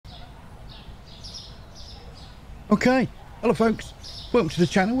Okay, hello folks, welcome to the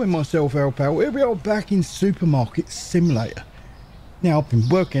channel with myself, Pal. Here we are back in Supermarket Simulator. Now I've been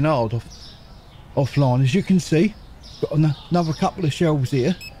working hard offline, as you can see. Got another couple of shelves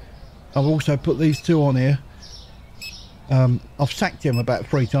here. I've also put these two on here. I've sacked him about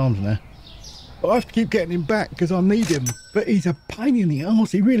 3 times now. But I have to keep getting him back because I need him. But he's a pain in the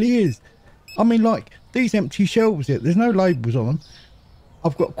arse, he really is. I mean, like, these empty shelves here, there's no labels on them.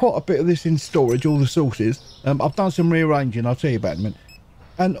 I've got quite a bit of this in storage, all the sauces. I've done some rearranging, I'll tell you about it in a minute.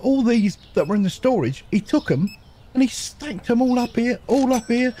 And all these that were in the storage, he took them and he stacked them all up here, all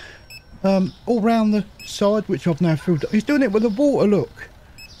round the side, which I've now filled up. He's doing it with the water, look.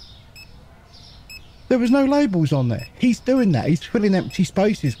 There was no labels on there. He's doing that. He's filling empty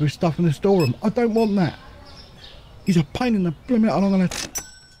spaces with stuff in the storeroom. I don't want that. He's a pain in the blimmin', and I'm going to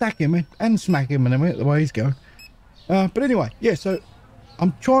stack him and smack him in a minute, the way he's going. But anyway, yeah, so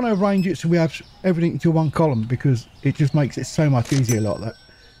I'm trying to arrange it so we have everything into one column because it just makes it so much easier like that.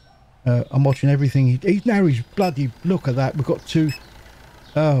 I'm watching everything. He's now his bloody look at that. We've got 2.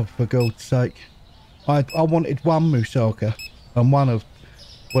 Oh, for God's sake. I wanted 1 moussaka and 1 of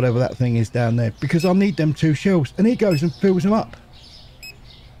whatever that thing is down there because I need them 2 shelves, and he goes and fills them up.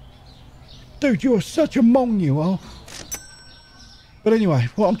 Dude, you're such a mong, you are. But anyway,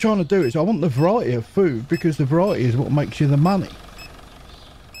 what I'm trying to do is I want the variety of food because the variety is what makes you the money.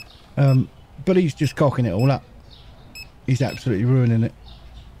 But he's just cocking it all up. He's absolutely ruining it.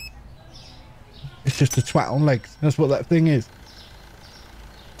 It's just a twat on legs. That's what that thing is.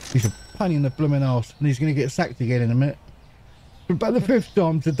 He's a pain in the blooming arse, and he's going to get sacked again in a minute. For about the 5th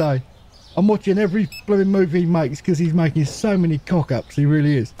time today. I'm watching every blooming move he makes because he's making so many cock-ups. He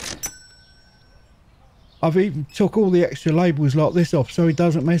really is. I've even took all the extra labels like this off so he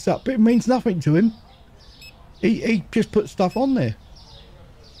doesn't mess up. But it means nothing to him. He just puts stuff on there.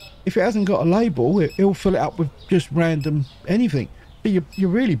 If it hasn't got a label, he'll fill it up with just random anything. But you're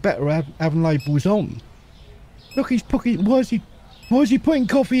really better having labels on. Look, he's putting. Why is he putting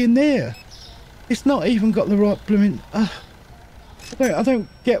coffee in there? It's not even got the right blooming. I don't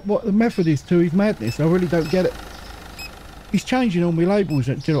get what the method is to his madness. I really don't get it. He's changing all my labels.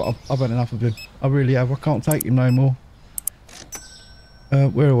 Do you know what? I've had enough of him. I really have. I can't take him no more.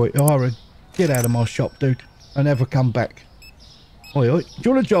 Where are we? Aaron, get out of my shop, dude, and never come back. Oi, oi. Do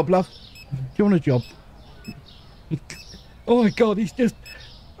you want a job, love? Do you want a job? Oh my God, he's just...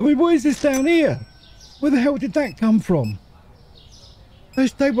 I mean, what is this down here? Where the hell did that come from?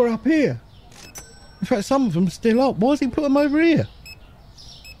 They were up here. In fact, some of them are still up. Why has he put them over here?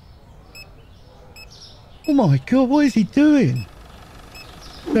 Oh my God, what is he doing?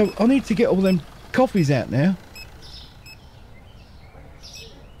 So I need to get all them coffees out now.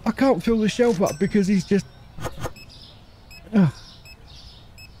 I can't fill the shelf up because he's just...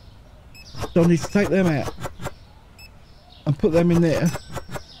 So I need to take them out and put them in there,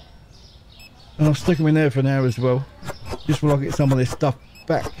 and I'll stick them in there for now as well, just while I get some of this stuff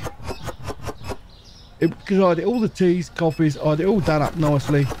back. Because I had all the teas, coffees, I had it all done up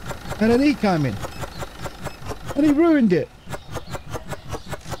nicely, and then he came in and he ruined it.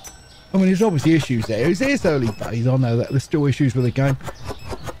 I mean, there's obviously issues there. It's early days, I know that there's still issues with the game.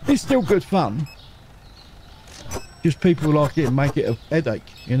 It's still good fun, just people like it and make it a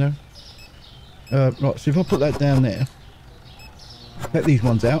headache, you know. Right, so if I put that down there, take these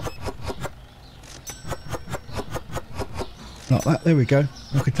ones out like that, there we go.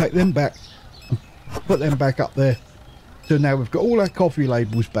 I can take them back and put them back up there. So now we've got all our coffee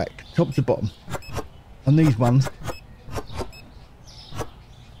labels back, top to bottom, and these ones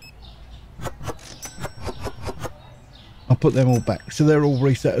I'll put them all back so they're all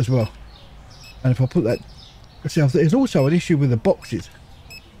reset as well. And if I put that, see, there's also an issue with the boxes.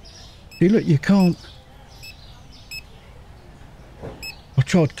 See, look, you can't. I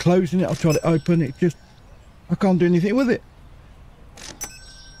tried closing it, I tried it open, it just, I can't do anything with it.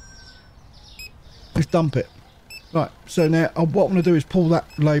 Let's dump it. Right, so now what I'm going to do is pull that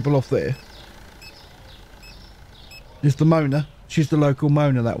label off there. There's the Mona. She's the local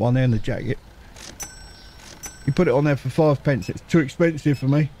Mona, that one there in the jacket. You put it on there for 5p. It's too expensive for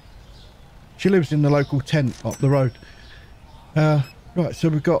me. She lives in the local tent up the road. Right, so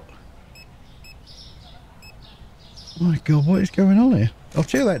we've got... Oh my God, what is going on here? I'll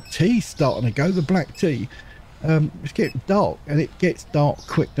tell you, that tea's starting to go, the black tea. It's getting dark, and it gets dark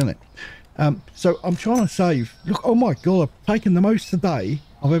quick, doesn't it? So I'm trying to save. Look, oh my God, I've taken the most today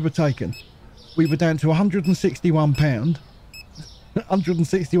I've ever taken. We were down to £161.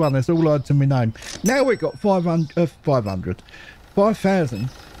 161, that's all I had to my name. Now we've got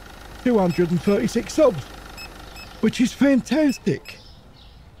 5,236 subs, which is fantastic.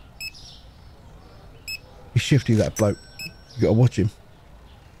 He's shifty, that bloke. You gotta watch him.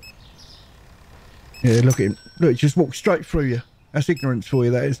 Yeah, look at him. Look, he just walks straight through you. That's ignorance for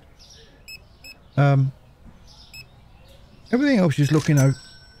you, that is. Everything else is looking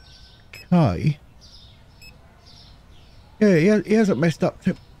okay. Yeah, he hasn't messed up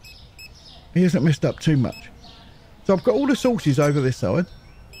too. He hasn't messed up too much. So I've got all the sauces over this side,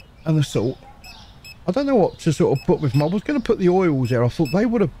 and the salt. I don't know what to sort of put with them. I was going to put the oils there. I thought they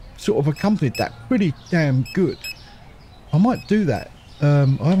would have sort of accompanied that pretty damn good. I might do that. I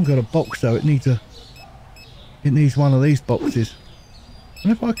haven't got a box though. It needs one of these boxes.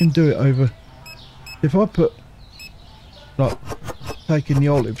 And if I can do it over, if I put, like, taking the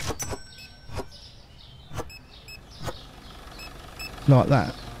olives like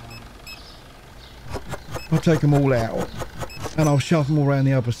that, I'll take them all out and I'll shove them all around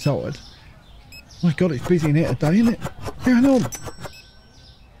the other side. My God, it's busy in here today, isn't it? What's going on?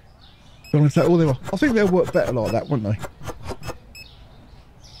 I'm going to take all them off. I think they'll work better like that, wouldn't they?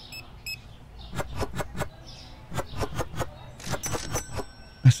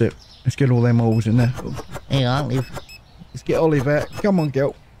 That's it. Let's get all them oils in there. Hey, Olive. Let's get Olive out. Come on,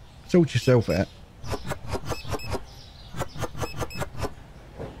 girl. Sort yourself out.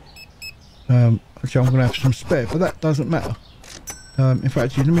 Actually, I'm going to have some spare, but that doesn't matter. In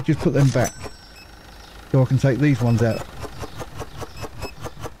fact, let me just put them back so I can take these ones out.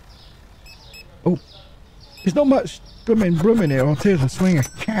 Oh, there's not much room in here. I'll tell you to swing a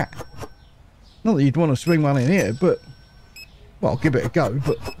cat. Not that you'd want to swing one in here, but well, I'll give it a go.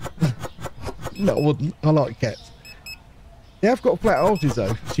 But no, I wouldn't. I like cats. They have got flat arses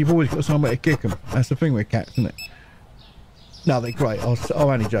though, so you've always got somewhere to kick them. That's the thing with cats, isn't it? No, they're great. I'm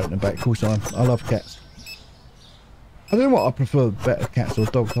only joking about. Of course, I love cats. I don't know what I prefer better, cats or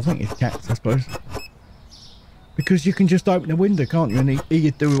dogs. I think it's cats, I suppose. Because you can just open the window, can't you? And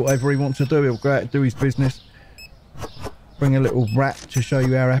he do whatever he wants to do. He'll go out and do his business. Bring a little rat to show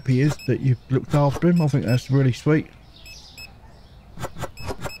you how happy he is that you've looked after him. I think that's really sweet.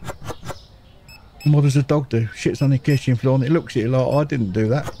 And what does a dog do? Shits on the kitchen floor and it looks at you like, I didn't do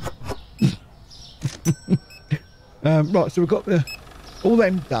that. Right, so we've got all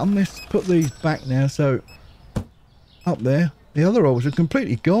them done. Let's put these back now. So up there, the other rolls are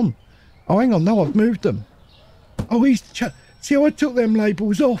completely gone. Oh, hang on, no, I've moved them. Oh, see how I took them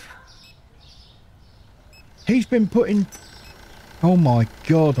labels off? He's been putting, oh my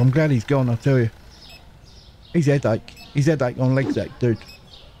God, I'm glad he's gone, I tell you. He's headache on legs ache, dude.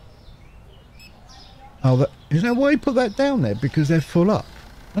 Oh, is that why he put that down there? Because they're full up.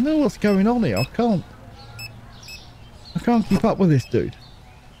 I know what's going on here. I can't keep up with this dude.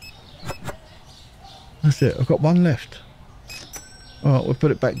 That's it. I've got one left. All right, we'll put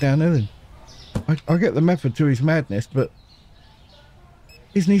it back down there then. I get the method to his madness, but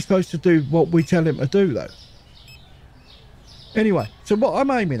isn't he supposed to do what we tell him to do though? Anyway, so what I'm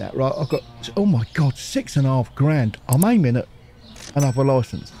aiming at, right? I've got, oh my God, $6.5 grand. I'm aiming at another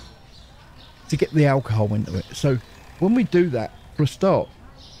license to get the alcohol into it. So when we do that, for a start,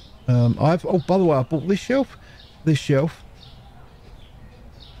 oh, by the way, I bought this shelf.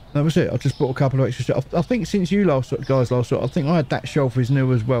 That was it. I just bought a couple of extra shelves. I think since you guys last saw, I think I had that shelf is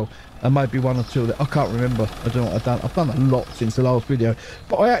new as well, and maybe one or two that I can't remember. I don't know what I've done. I've done a lot since the last video,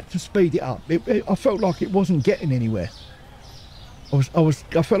 but I had to speed it up. I felt like it wasn't getting anywhere. I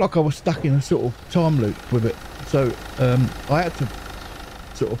felt like I was stuck in a sort of time loop with it. So I had to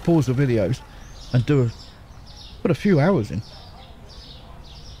sort of pause the videos and put a few hours in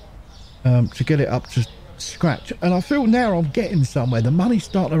to get it up to scratch. And I feel now I'm getting somewhere. The money's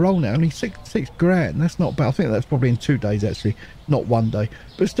starting to roll now. Only six grand. That's not bad. I think that's probably in 2 days actually, not 1 day.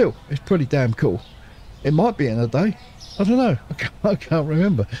 But still, it's pretty damn cool. It might be in a day. I don't know. I can't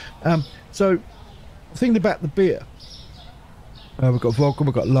remember. So thinking about the beer. We've got vodka,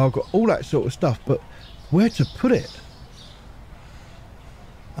 we've got lager, all that sort of stuff. But where to put it?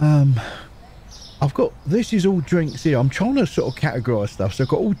 I've got, this is all drinks here. I'm trying to sort of categorise stuff. So I've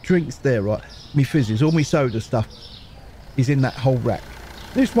got all drinks there, right? Me fizzes, all my soda stuff is in that whole rack.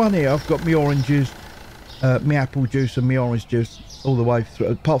 This one here, I've got my oranges, my apple juice and my orange juice all the way through.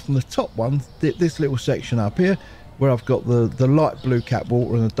 Apart from the top one, this little section up here, where I've got the light blue cap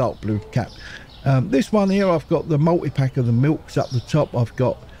water and the dark blue cap. This one here, I've got the multi-pack of the milks up the top. I've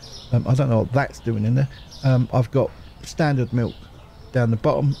got, I don't know what that's doing in there. I've got standard milk down the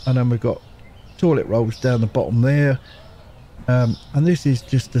bottom, and then we've got toilet rolls down the bottom there, and this is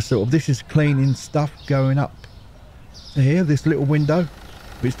just the sort of, this is cleaning stuff going up to here, this little window,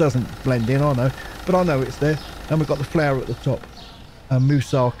 which doesn't blend in, I know, but I know it's there. And we've got the flour at the top,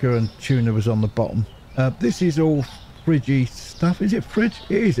 moussaka and tuna was on the bottom. This is all fridgy stuff. Is it fridge?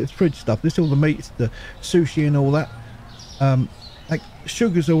 It is. It's fridge stuff. This all the meats, the sushi and all that. Like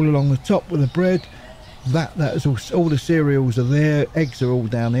sugars all along the top with the bread. That is all the cereals are there. Eggs are all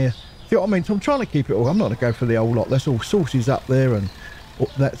down here. See what I mean? So I'm trying to keep it all. I'm not going to go for the whole lot. That's all sauces up there, and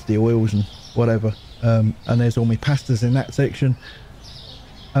that's the oils and whatever. And there's all my pastas in that section.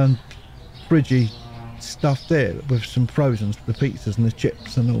 And fridgy stuff there with some frozen, the pizzas and the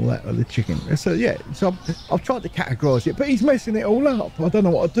chips and all that, or the chicken. So yeah, so I've tried to categorise it, but he's messing it all up. I don't know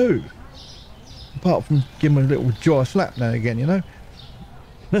what to do. Apart from give him a little dry slap now and again, you know.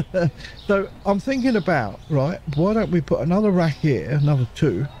 So I'm thinking about, right, why don't we put another rack here, another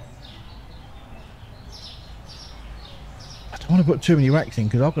 2. I don't want to put too many racks in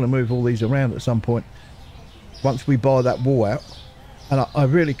because I'm going to move all these around at some point once we buy that wall out, and I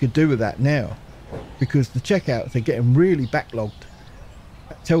really could do with that now because the checkouts are getting really backlogged.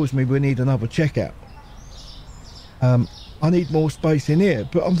 That tells me we need another checkout. I need more space in here,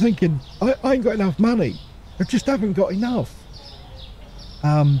 but I'm thinking I ain't got enough money. I just haven't got enough.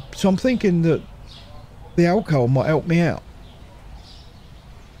 So I'm thinking that the alcohol might help me out.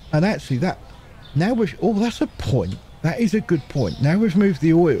 And actually that, now we've, oh, that's a point. That is a good point. Now we've moved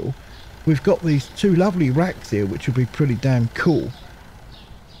the oil, we've got these 2 lovely racks here, which would be pretty damn cool,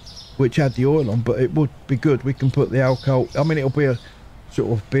 which had the oil on, but it would be good. We can put the alcohol, I mean, it'll be a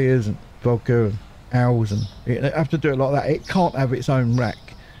sort of beers and vodka and owls, and you have to do it like that. It can't have its own rack.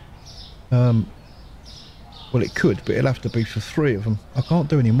 Well, it could, but it'll have to be for 3 of them. I can't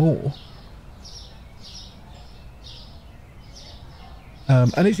do any more.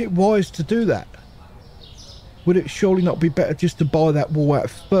 And is it wise to do that? Would it surely not be better just to buy that wall out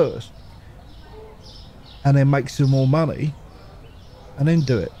first and then make some more money and then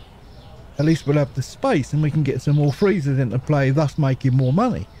do it? At least we'll have the space and we can get some more freezers into play, thus making more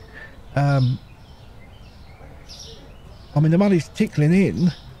money. I mean, the money's tickling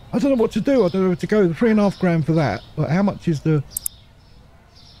in. I don't know what to do. I don't know where to go. The 3.5 grand for that. But how much is the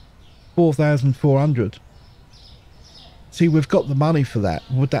 4,400? See, we've got the money for that.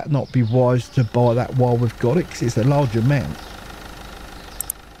 Would that not be wise to buy that while we've got it? Because it's a large amount.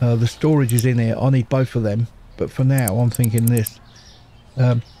 The storage is in here. I need both of them. But for now, I'm thinking this.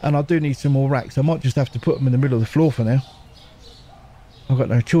 And I do need some more racks. I might just have to put them in the middle of the floor for now. I've got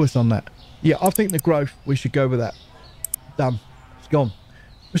no choice on that. Yeah, I think the growth, we should go with that. Done. It's gone.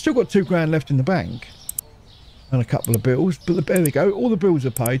 We've still got 2 grand left in the bank and a couple of bills, but there we go. All the bills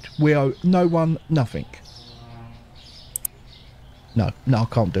are paid. We owe no one nothing. No, I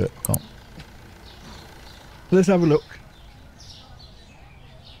can't do it. I can't. Let's have a look.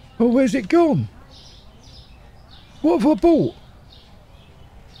 Oh, where's it gone? What have I bought?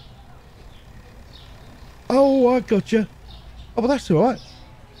 Oh, I gotcha. Oh, well, that's all right.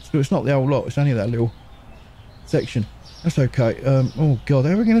 So it's not the whole lot. It's only that little section. That's okay. Oh god,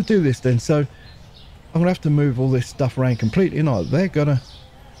 how are we going to do this then? So I'm going to have to move all this stuff around completely. No, they're gonna,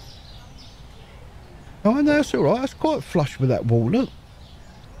 oh no, that's all right. That's quite flush with that wall. Look,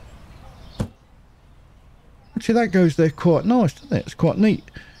 actually that goes there quite nice, doesn't it? It's quite neat.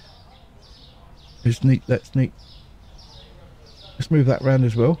 It's neat. That's neat. Let's move that round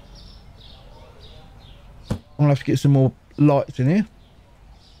as well. I'm gonna have to get some more lights in here.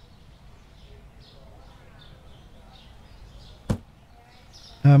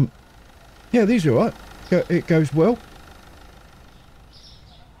 Yeah, these are all right. It goes well.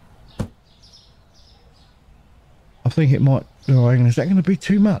 I think it might. Oh, hang on, is that going to be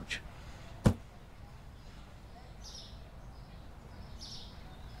too much?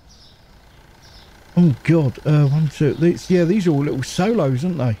 Oh god, 1, 2. These are all little solos,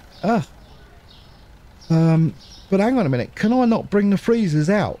 aren't they? But hang on a minute. Can I not bring the freezers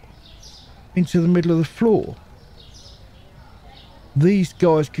out into the middle of the floor? These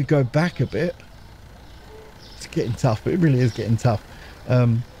guys could go back a bit. It's getting tough. It really is getting tough.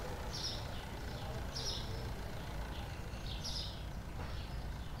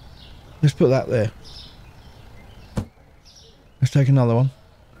 Let's put that there. Let's take another one.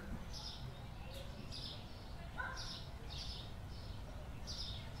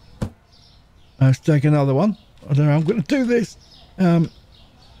 Let's take another one. I don't know how I'm going to do this.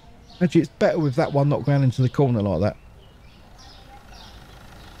 Actually, it's better with that one not going into the corner like that.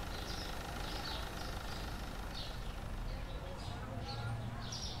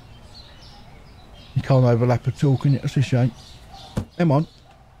 You can't overlap at all, can you? That's a shame. Come on.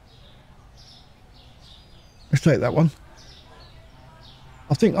 Let's take that one.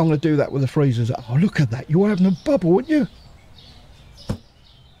 I think I'm going to do that with the freezers. Oh, look at that. You're having a bubble, wouldn't you?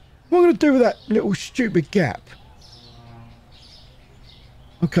 What am I going to do with that little stupid gap?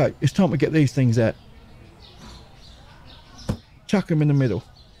 Okay, it's time to get these things out. chuck them in the middle.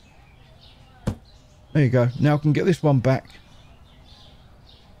 There you go. Now I can get this one back.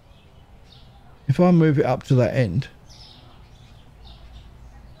 If I move it up to that end,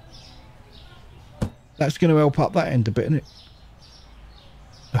 that's going to help up that end a bit, isn't it?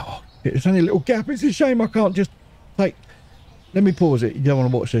 Oh, it's only a little gap. It's a shame I can't just take... Let me pause it. You don't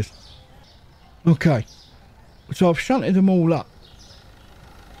want to watch this. Okay. So I've shunted them all up.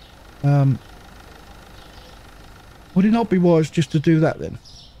 Would it not be wise just to do that then?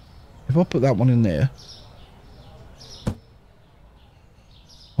 If I put that one in there...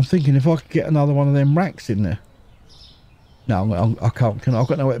 I'm thinking if I could get another one of them racks in there. No, I can't. I've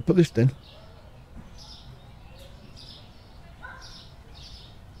got nowhere to put this then.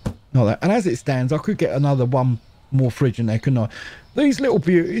 Not that. And as it stands, I could get another one more fridge in there, couldn't I? These little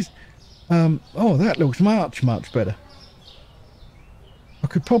beauties. Oh, that looks much, much better. I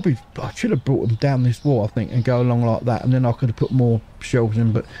could probably... I should have brought them down this wall, I think, and go along like that. And then I could have put more shelves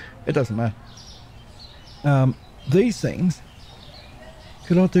in, but it doesn't matter. These things...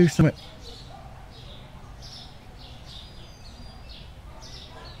 Could I do something?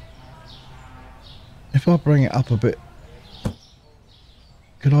 If I bring it up a bit,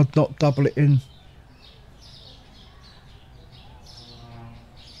 could I not double it in?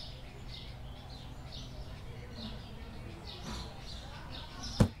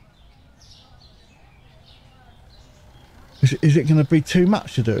 Is it going to be too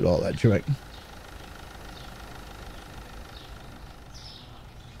much to do it like that, do you reckon?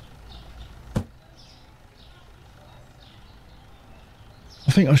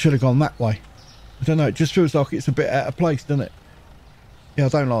 I think I should have gone that way. I don't know, it just feels like it's a bit out of place, doesn't it? Yeah, I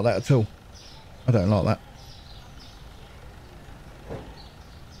don't like that at all. I don't like that.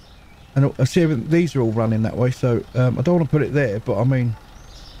 And I see these are all running that way, so I don't want to put it there, but I mean...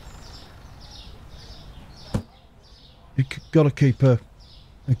 You've got to keep a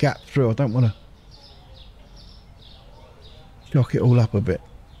gap through. I don't want to shock it all up a bit.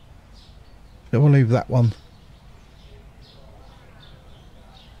 So we'll leave that one.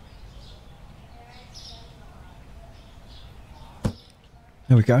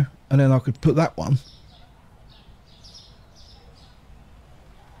 There we go. And then I could put that one.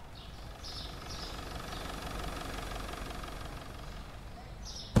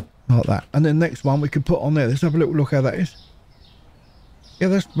 Like that. And then next one we could put on there. Let's have a little look how that is. Yeah,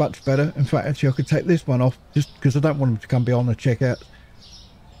 that's much better. In fact, actually I could take this one off just because I don't want them to come beyond the checkout.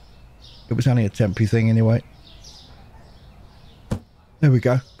 It was only a temporary thing anyway. There we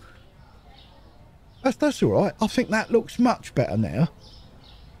go. That's all right. I think that looks much better now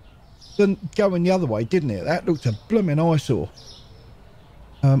than going the other way, didn't it? That looked a blooming eyesore.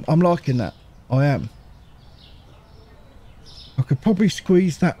 I'm liking that. I am. I could probably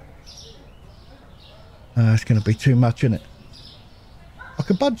squeeze that. It's going to be too much, isn't it? I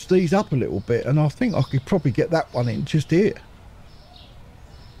could budge these up a little bit, and I think I could probably get that one in just here.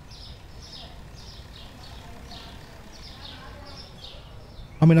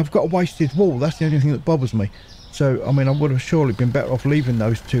 I mean, I've got a wasted wall. That's the only thing that bothers me. So, I mean, I would have surely been better off leaving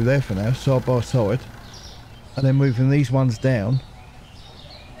those two there for now, side by side. And then moving these ones down.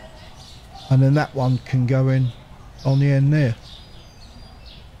 And then that one can go in on the end there.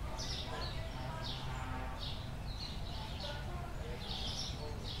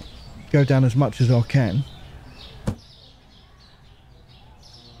 Go down as much as I can.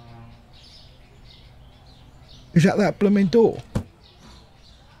 Is that blooming door?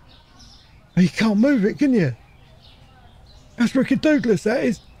 Oh, you can't move it, can you? That's rickadoodless, that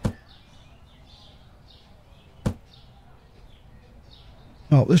is.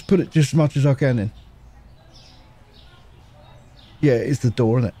 Oh, let's put it just as much as I can in. Yeah, it's the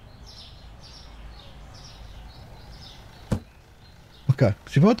door, isn't it? Okay,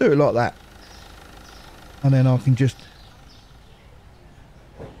 so if I do it like that, and then I can just...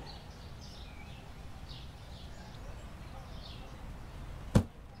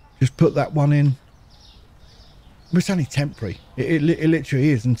 Just put that one in. It's only temporary. It literally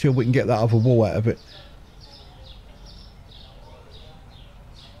is until we can get that other wall out of it.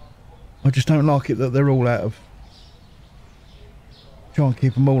 I just don't like it that they're all out of... Try and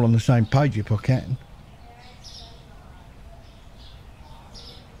keep them all on the same page if I can.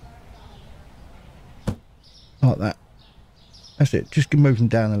 Like that. That's it. Just move them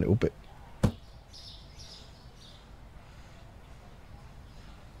down a little bit.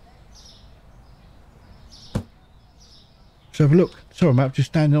 So have a look. Sorry, mate, just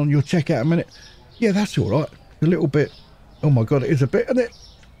standing on your checkout a minute. Yeah, that's all right. A little bit. Oh my God, it is a bit, isn't it?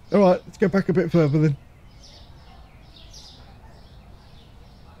 All right, let's go back a bit further then.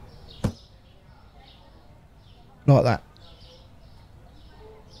 Like that.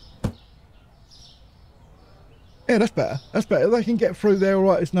 Yeah, that's better. That's better. They can get through there all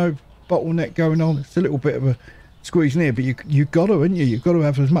right. There's no bottleneck going on. It's a little bit of a squeeze in here, but you've got to, haven't you? You've got to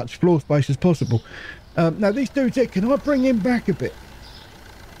have as much floor space as possible. Now, these dudes here, can I bring him back a bit?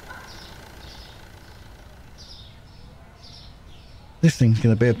 This thing's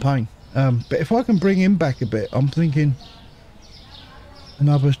going to be a pain. But if I can bring him back a bit, I'm thinking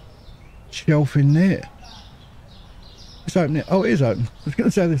another shelf in there. Let's open it. Oh, it is open. I was going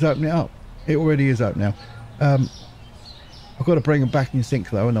to say let's open it up. It already is open now. I've got to bring him back in sync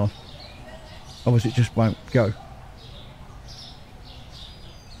though, and on. Otherwise it just won't go.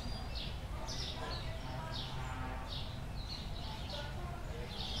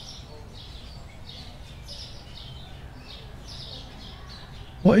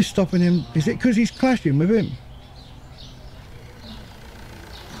 What is stopping him? Is it because he's clashing with him?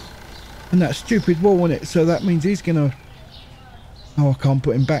 And that stupid wall on it, so that means he's gonna... Oh, I can't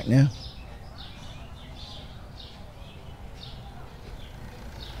put him back now.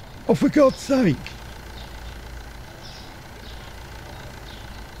 Oh, for God's sake!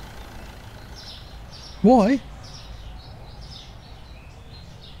 Why?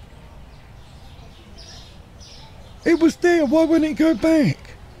 It was there, why wouldn't it go back?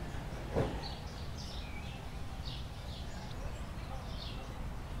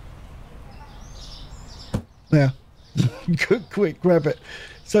 Now, good, quick, grab it.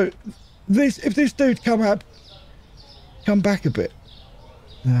 So, if this dude come back a bit.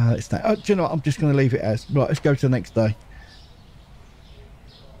 No, it's not. Do you know what? I'm just going to leave it as. Right, let's go to the next day.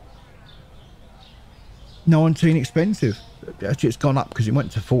 19 expensive. Actually, it's gone up because it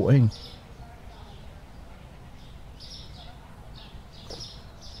went to 14.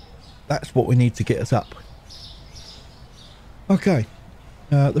 That's what we need to get us up. Okay.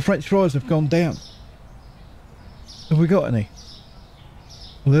 The French fries have gone down. Have we got any?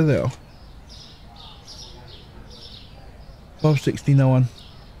 Well, there they are. 5.69.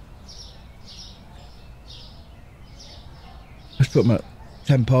 Let's put them at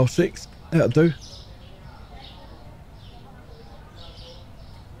 6:10. That'll do.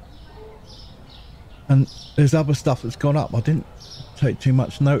 And there's other stuff that's gone up. I didn't take too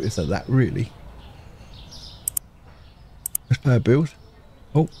much notice of that, really. Let's pay our bills.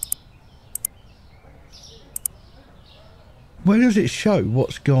 Oh. Where does it show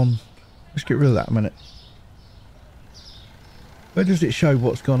what's gone? Let's get rid of that a minute. Where does it show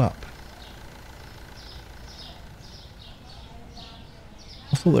what's gone up?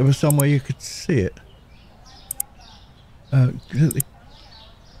 I thought there was somewhere you could see it. I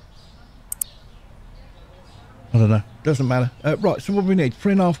don't know. Doesn't matter. Right, so what we need?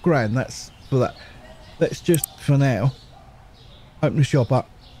 3.5 grand. That's for that. Let's just, for now, open the shop up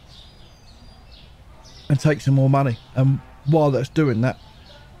and take some more money. While that's doing that,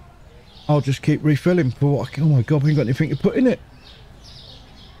 I'll just keep refilling for what oh my god, we ain't got anything to put in it.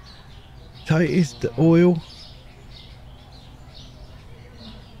 Potatoes, the oil.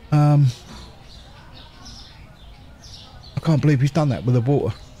 I can't believe he's done that with the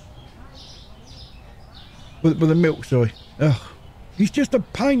water. With the milk, sorry. Ugh. He's just a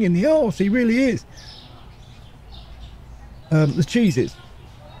pain in the arse, he really is. The cheeses.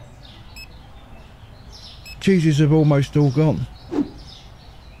 Cheeses have almost all gone.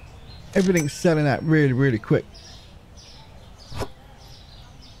 Everything's selling out really, really quick.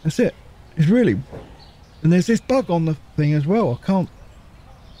 That's it. It's really... And there's this bug on the thing as well. I can't...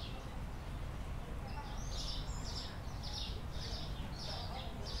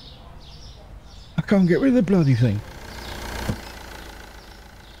 get rid of the bloody thing.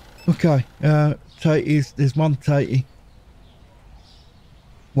 Okay. Tatties. There's one tatty.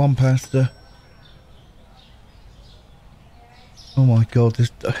 One pasta. Oh my god,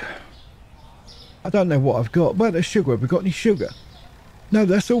 there's... I don't know what I've got. Where's the sugar? Have we got any sugar? No,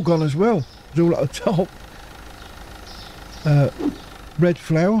 that's all gone as well. It's all at the top. Red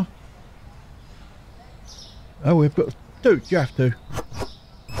flour. Oh, we've got... Dude, you have to.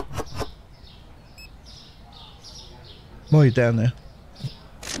 While you're down there.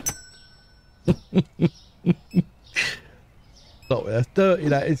 Stop it, that's dirty,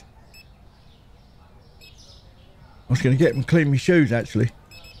 that is. I was going to get them clean my shoes, actually.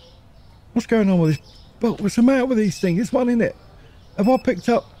 What's going on with this? Well, what's the matter with these things? There's one in it. Have I picked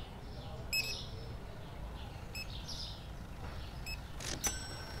up?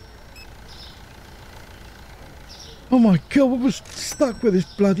 Oh my god, what was stuck with this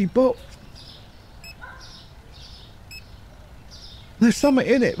bloody box? There's something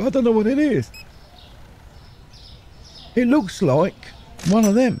in it, but I don't know what it is. It looks like one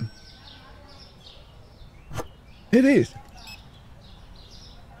of them. It is.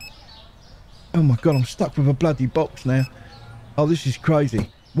 Oh my god, I'm stuck with a bloody box now. Oh, this is crazy.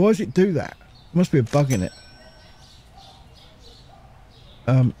 Why does it do that? There must be a bug in it.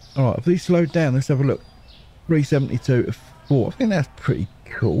 Alright, if these slowed down, let's have a look. 372 to 4. I think that's pretty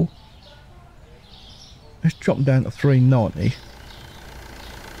cool. Let's drop them down to 390.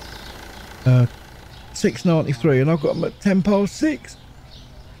 693, and I've got them at 10 past 6.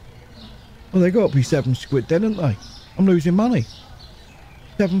 Well, they got to be 7 quid then, haven't they? I'm losing money.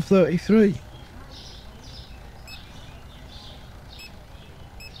 733.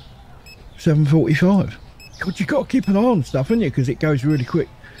 745. God, you got to keep an eye on stuff, haven't you? Because it goes really quick.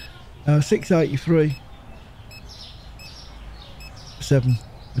 683. 7.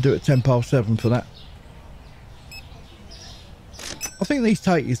 We'll do it at 10 past 7 for that. I think these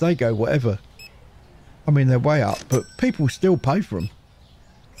taters, they go whatever. I mean, they're way up, but people still pay for them.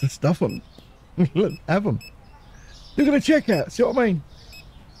 To stuff them. Have them. Look at the checkout, see what I mean?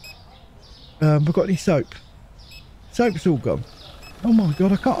 We've got any soap. Soap's all gone. Oh my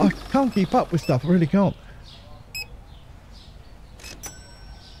god, I can't keep up with stuff, I really can't.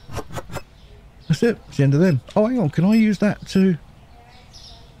 That's it, it's the end of them. Oh, hang on, can I use that to...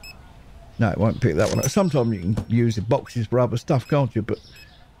 No, it won't pick that one up. Sometimes you can use the boxes for other stuff, can't you? But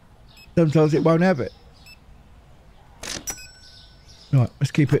sometimes it won't have it. Right, let's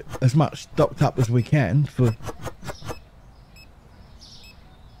keep it as much stocked up as we can for...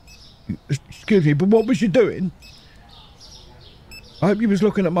 Excuse me, but what was you doing? I hope you was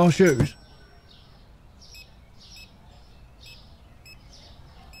looking at my shoes.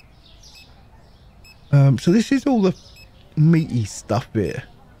 So this is all the meaty stuff here.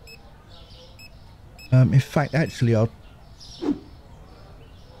 In fact, actually, I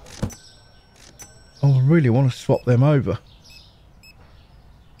really want to swap them over.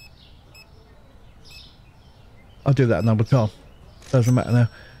 I'll do that another time. Doesn't matter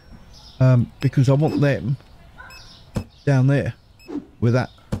now. Because I want them down there with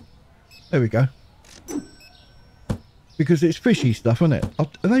that. There we go. Because it's fishy stuff, isn't it? Are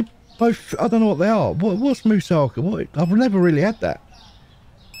they both? I don't know what they are. What's moussaka? I've never really had that.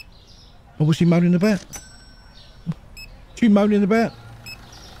 Or was she moaning about? She moaning about?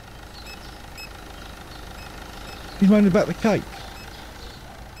 She's moaning about the cake.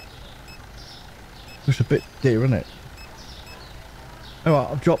 It's a bit dear, isn't it?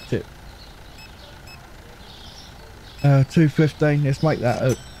 Alright, I've dropped it. 215, let's make that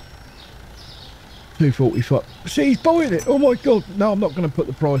at 245. See, he's buying it. Oh my god. No, I'm not going to put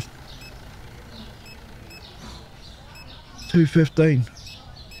the price. 215.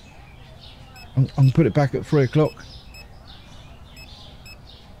 I'm going to put it back at 3 o'clock.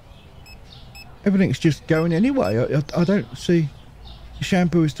 Everything's just going anyway. I don't see... The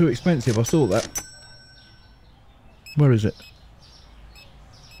shampoo is too expensive. I saw that. Where is it?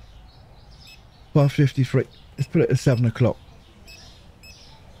 553. Let's put it at 7 o'clock.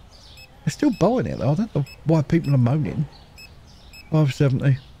 They're still buying it though. I don't know why people are moaning.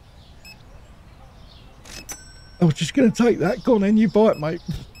 570. I was just going to take that. Go on then, you buy it, mate.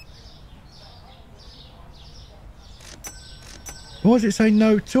 Why does it say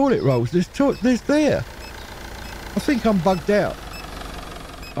no toilet rolls? There's there. I think I'm bugged out.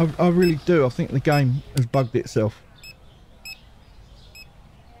 I really do. I think the game has bugged itself.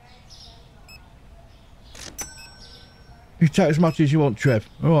 You take as much as you want, Trev.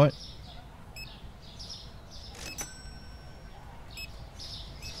 All right.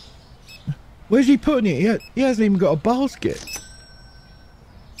 Where's he putting it? He hasn't even got a basket.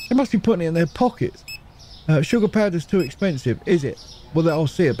 They must be putting it in their pockets. Sugar powder's too expensive, is it? Well, that I'll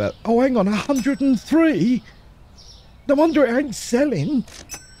see about. Oh, hang on, 103? No wonder it ain't selling.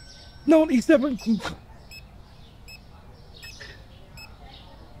 97.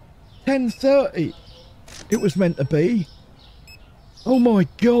 10.30. It was meant to be. Oh my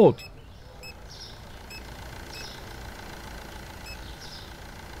god.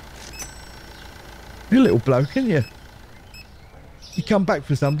 You're a little bloke, ain't you? You come back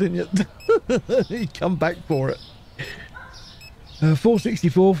for something, didn't you? You come back for it.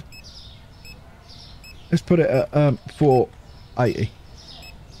 464. Let's put it at 480.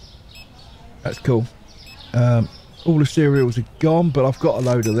 That's cool. All the cereals are gone, but I've got a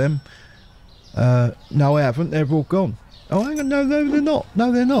load of them. No, I haven't. They're all gone. Oh, hang on. No, they're not.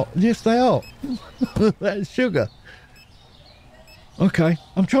 No, they're not. Yes, they are. That's sugar. Okay.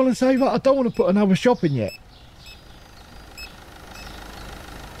 I'm trying to save up. I don't want to put another shop in yet.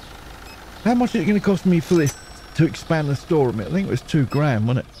 How much is it going to cost me for this to expand the store a bit? I think it was £2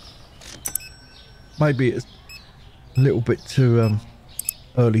 wasn't it? Maybe it's a little bit too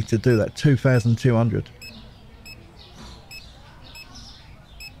early to do that. 2,200.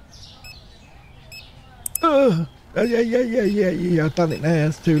 Yeah. I've done it now.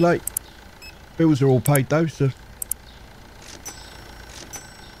 It's too late. Bills are all paid though, so.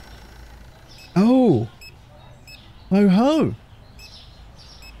 Oh. Oh ho.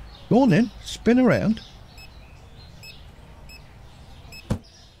 Go on then. Spin around.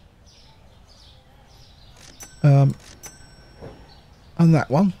 And that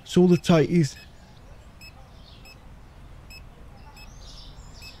one. So all the taties.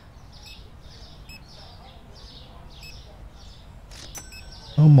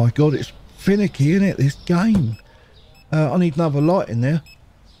 Oh my god, it's finicky, isn't it, this game? I need another light in there.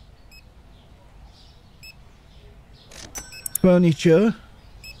 Furniture.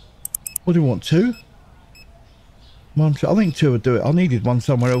 What do you want, 2? One, I think 2 would do it. I needed one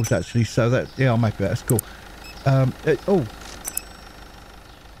somewhere else actually, so that, yeah, I'll make that. That's cool. Oh,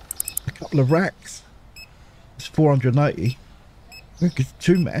 a couple of racks. It's 480. I think it's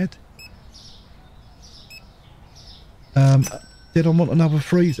too mad. Did I want another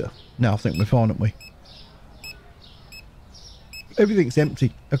freezer? No, I think we're fine, aren't we? Everything's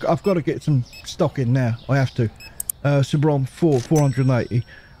empty. I've got to get some stock in now. I have to. So we're on 480.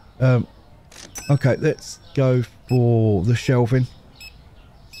 Okay, let's go for the shelving.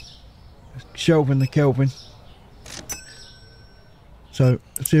 Shelving the Kelvin. So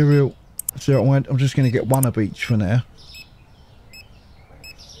cereal. I'm just going to get one of each for now.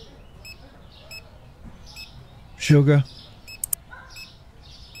 Sugar.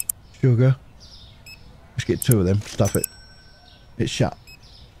 Let's get 2 of them. Stuff it. It's shut.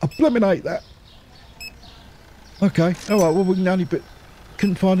 I eliminate that. Okay. All right. Well, we can only but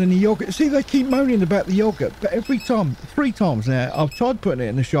couldn't find any yogurt. See, they keep moaning about the yogurt, but every time, 3 times now, I've tried putting it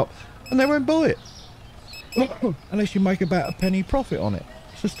in the shop, and they won't buy it unless you make about a penny profit on it.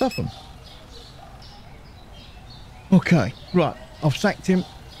 So stuff them. Okay. Right. I've sacked him.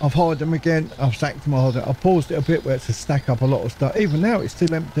 I've hired them again. I've sacked him. I've paused it a bit where it's to stack up a lot of stuff. Even now, it's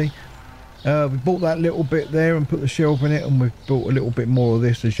still empty. We bought that little bit there and put the shelf in it, and we've bought a little bit more of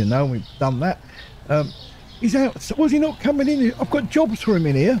this, as you know. We've done that. He's out. So was he not coming in? I've got jobs for him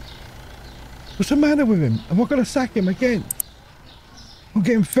in here. What's the matter with him? Am I going to sack him again? I'm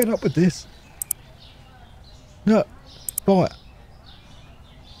getting fed up with this. Look, fire.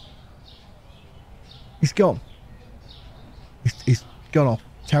 He's gone. He's gone off.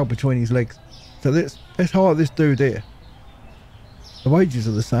 Tail between his legs. So let's hire this dude here. The wages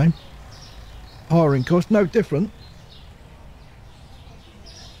are the same. Hiring cost no different.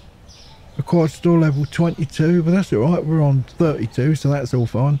 Required store level 22, but that's all right. We're on 32, so that's all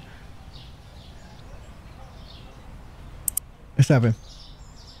fine. Let's have him.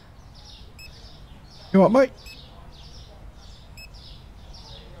 You all right, mate?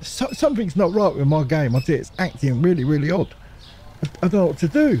 Something's not right with my game. I tell you, it's acting really, really odd. I don't know what to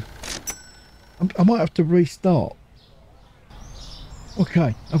do. I might have to restart.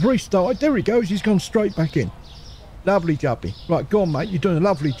 Okay, I've restarted. There he goes. He's gone straight back in. Lovely jubbly. Right, go on, mate. You're doing a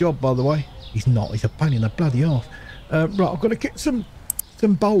lovely job, by the way. He's not. He's a pain in the bloody arse. Right, I've got to get some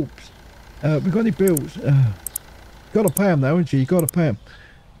bulbs. We've got any bills? Got to pay them, though, haven't you? You've got to pay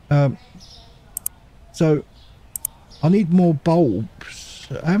them. So, I need more bulbs.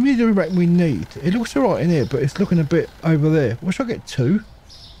 How many do we reckon we need? It looks all right in here, but it's looking a bit over there. What should I get? 2?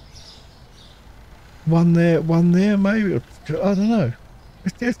 One there, maybe? I don't know.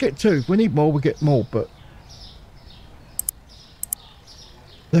 Let's get 2. If we need more, we get more, but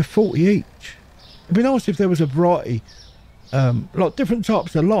they're 40 each. It'd be nice if there was a variety, like different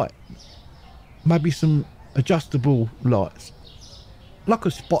types of light. Maybe some adjustable lights, like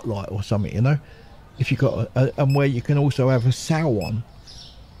a spotlight or something, you know. If you got and where you can also have a sail on.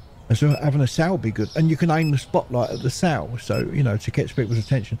 So having a sail would be good, and you can aim the spotlight at the sail, so you know, to catch people's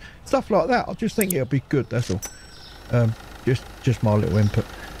attention, stuff like that. I just think it'll be good. That's all. Just my little input.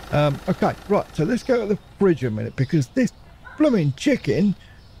 Okay, right. So let's go to the fridge a minute, because this blooming chicken.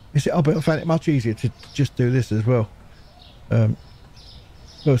 I find it much easier to just do this as well.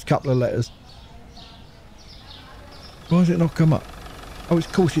 First couple of letters. Why does it not come up? Oh, it's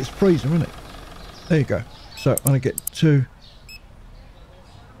course it's freezer, isn't it? There you go. So I'm gonna get 2.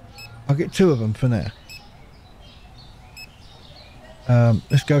 I'll get 2 of them for now.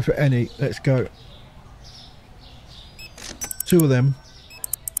 Let's go for any. Let's go 2 of them.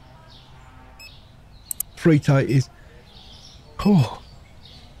 3 taties. Oh.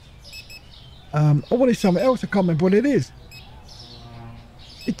 I wanted something else. I can't remember what it is.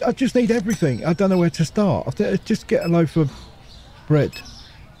 I just need everything. I don't know where to start. I just get a loaf of bread.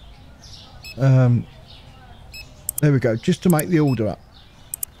 There we go. Just to make the order up.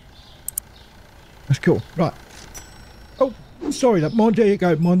 That's cool. Right. Oh, sorry. Mind, there you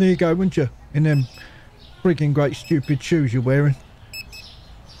go. Mind, there you go, wouldn't you? In them Freaking great stupid shoes you're wearing.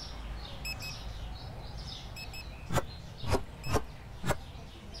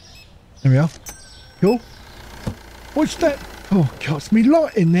 There we are. Cool. What's that? Oh, God, it's me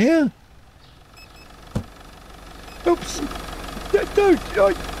light in there. Oops. Dude, dude,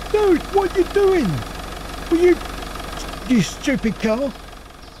 what are you doing? You stupid car.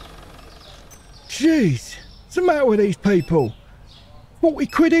 Jeez. What's the matter with these people? 40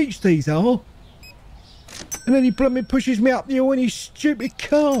 quid each these are. And then he blooming pushes me up the hill in his stupid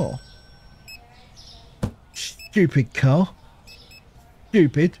car. Stupid car.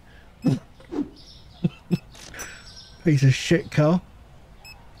 Stupid. Piece of shit car.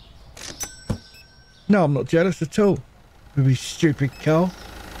 No, I'm not jealous at all. With his stupid car.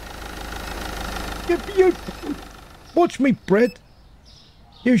 You watch me, bread.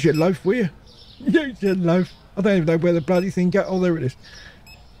 Use your loaf, will you? Use your loaf. I don't even know where the bloody thing got. Oh, there it is.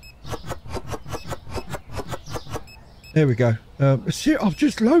 There we go. See, I've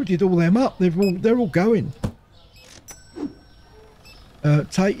just loaded all them up. They're all going.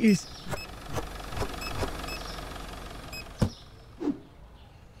 Taters.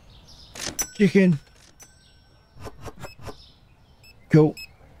 Chicken. Cool.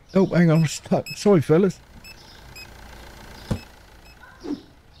 Oh, hang on. I'm stuck. Sorry, fellas.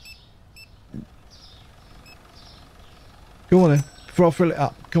 Go on then. Before I fill it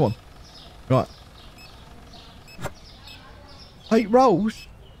up. Come on. Right. 8 rolls.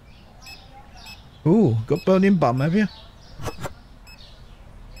 Ooh, got burning bum, have you?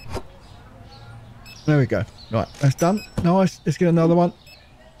 There we go. Right, that's done. Nice. Let's get another one.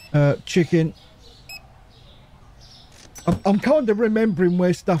 Chicken. I'm kind of remembering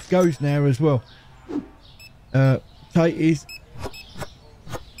where stuff goes now as well. Taters.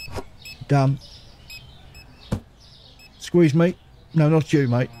 Done. Squeeze meat. No, not you,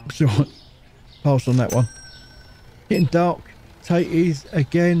 mate. It's all right. Pass on that one. Getting dark. Taters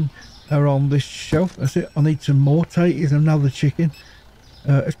again are on this shelf. That's it. I need some more taters and another chicken.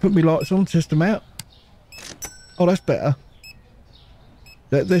 Let's put my lights on, test them out. Oh, that's better.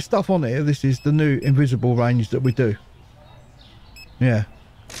 There's stuff on here. This is the new invisible range that we do. Yeah.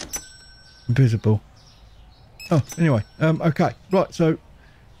 Invisible. Oh, anyway. Okay. Right, so...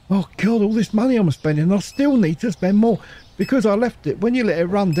 Oh, God, all this money I'm spending. I still need to spend more. Because I left it. When you let it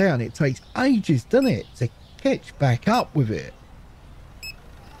run down, it takes ages, doesn't it? To catch back up with it.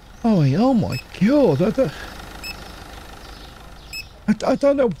 Oh my God. I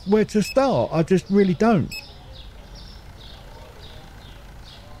don't know where to start. I just really don't.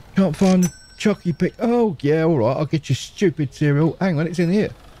 Can't find the Chucky pick. Oh, yeah, all right. I'll get your stupid cereal. Hang on, it's in here.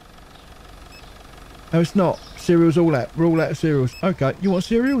 No, it's not. Cereal's all out. We're all out of cereals. Okay, you want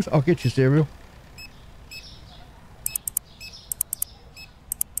cereals? I'll get you cereal.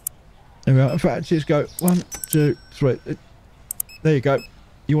 There we are. In fact, let's go 1, 2, 3. There you go.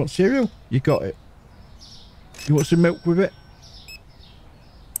 You want cereal? You got it. You want some milk with it?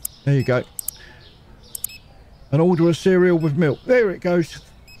 There you go. An order of cereal with milk. There it goes.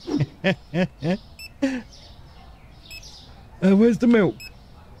 Where's the milk?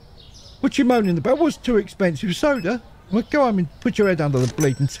 What you moaning about? What's too expensive? Soda? Well, go home and put your head under the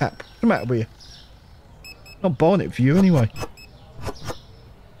bleeding tap. What's the matter with you? Not buying it for you anyway.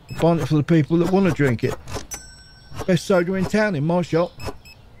 I'm buying it for the people that want to drink it. Best soda in town in my shop.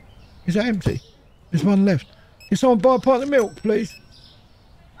 Is that empty? There's one left. Can someone buy a pint of milk, please?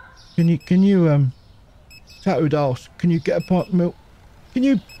 Can you tattooed arse, can you get a pint of milk? Can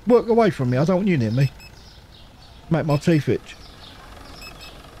you work away from me? I don't want you near me. Make my teeth itch.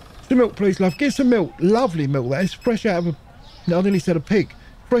 Some milk, please, love. Get some milk. Lovely milk, that is. Fresh out of a... No, I nearly said a pig.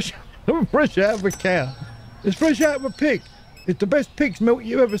 Fresh out of a cow. It's fresh out of a pig. It's the best pig's milk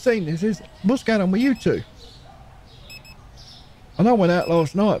you've ever seen. This is... What's going on with you two? I know I went out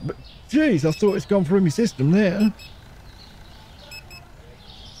last night, but... Jeez, I thought it's gone through my system there.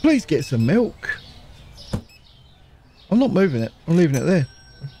 Please get some milk. I'm not moving it. I'm leaving it there.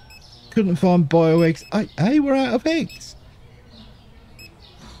 Couldn't find bio eggs. Hey, we're out of eggs.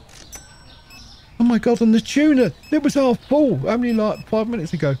 Oh my God, and the tuna. It was half full only like 5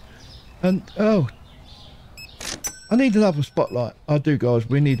 minutes ago. And, oh. I need another spotlight. I do, guys.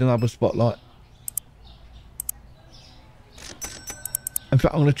 We need another spotlight. In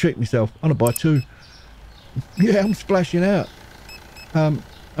fact, I'm going to treat myself. I'm going to buy 2. Yeah, I'm splashing out.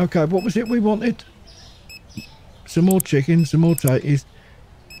 Okay, what was it we wanted? Some more chicken, some more tatties.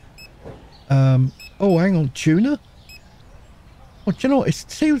 Oh, hang on, tuna? Oh, do you know what? It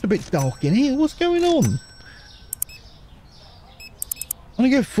seems a bit dark in here. What's going on? I'm going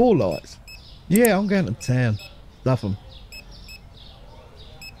to get 4 lights. Yeah, I'm going to town. Stuff them.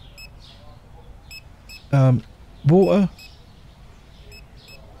 Water.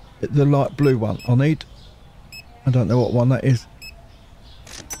 The light blue one I need. I don't know what one that is.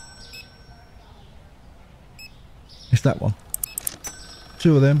 It's that one.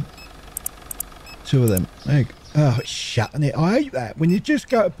 2 of them. 2 of them. There you go. Oh, it's shutting it. I hate that. When you just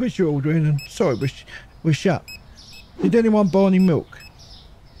go to push your order in and... Sorry, we're shut. Did anyone buy any milk?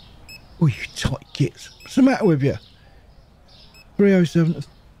 Oh, you tight gits. What's the matter with you? 307...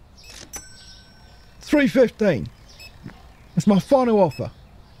 315. That's my final offer.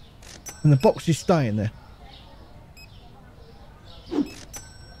 And the box is staying there.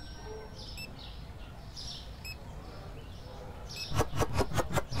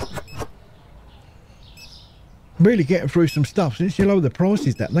 Really getting through some stuff. Since you lower the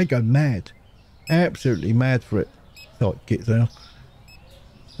prices that they go mad. Absolutely mad for it. Tight gits there.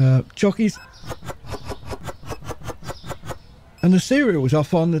 Chockies. And the cereals, I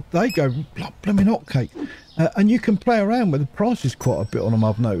find that they go like blooming hotcake. And you can play around with the prices quite a bit on them,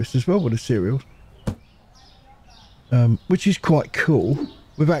 I've noticed as well, with the cereals. Which is quite cool,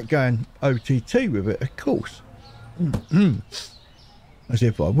 without going OTT with it, of course. As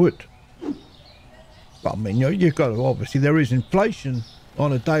if I would. But I mean, you've got to, obviously, there is inflation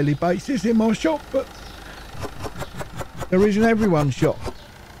on a daily basis in my shop, but there is in everyone's shop.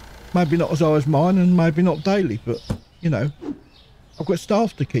 Maybe not as high as mine, and maybe not daily, but, you know, I've got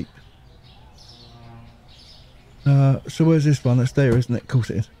staff to keep. So where's this one? That's there, isn't it? Of course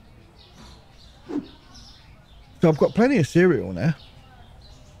it is. So I've got plenty of cereal now.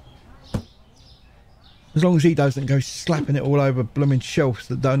 As long as he doesn't go slapping it all over blooming shelves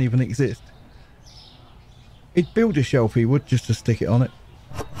that don't even exist. He'd build a shelf, he would, just to stick it on it.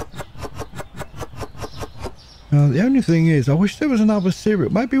 The only thing is, I wish there was another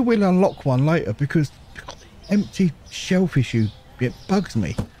cereal. Maybe we'll unlock one later, because the empty shelf issue, it bugs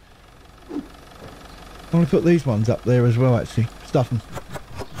me. I want to put these ones up there as well, actually. Stuff them.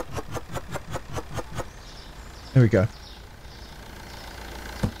 There we go.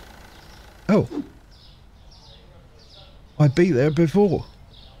 Oh. I'd be there before.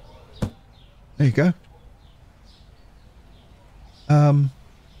 There you go.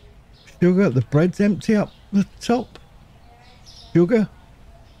 Sugar, the bread's empty up the top. Sugar.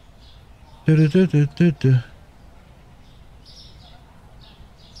 See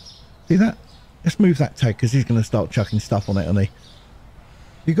that? Let's move that tag, because he's going to start chucking stuff on it, isn't he?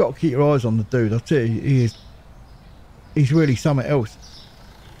 You've got to keep your eyes on the dude. I'll tell you, he's really something else.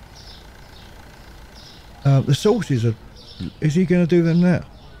 The sauces are... Is he going to do them now?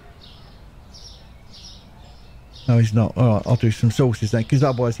 No, he's not. Alright, I'll do some sauces then, because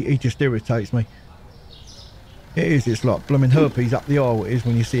otherwise he just irritates me. It is, it's like blooming herpes up the aisle it is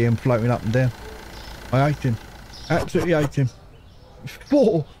when you see him floating up and down. I hate him. Absolutely hate him.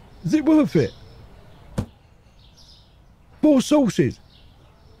 4? Is it worth it? 4 sauces.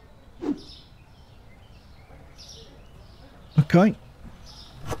 Okay.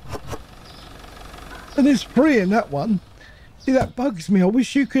 And there's 3 in that one. See, that bugs me. I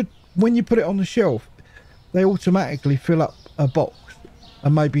wish you could, when you put it on the shelf, they automatically fill up a box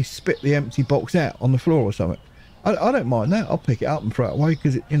and maybe spit the empty box out on the floor or something. I don't mind that. I'll pick it up and throw it away,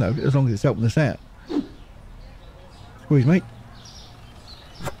 because, you know, as long as it's helping us out. Squeeze, mate.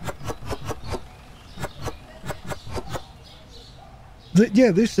 Yeah,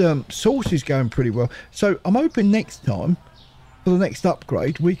 this sauce is going pretty well. So I'm hoping next time, for the next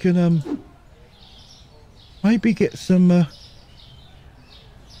upgrade, we can maybe get some...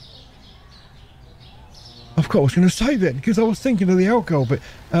 Of course, I was going to say that, because I was thinking of the alcohol, but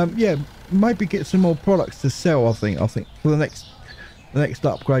yeah, maybe get some more products to sell. I think for the next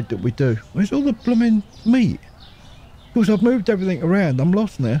upgrade that we do. Where's all the blooming meat? Of course, I've moved everything around. I'm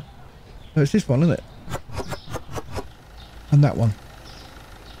lost now. Oh, it's this one, isn't it? And that one.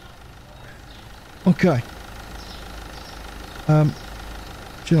 Okay. Do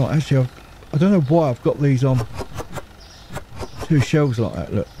you know what, actually, I don't know why I've got these on 2 shelves like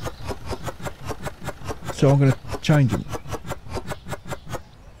that. Look. So I'm going to change them.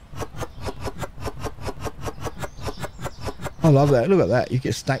 I love that. Look at that. You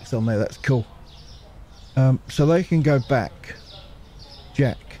get stacks on there. That's cool. So they can go back.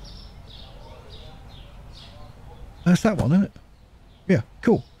 Jack. That's that one, isn't it? Yeah,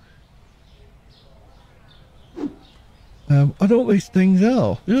 cool. I don't know what these things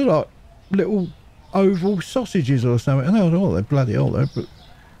are. They're like little oval sausages or something. I don't know what they're bloody all though, but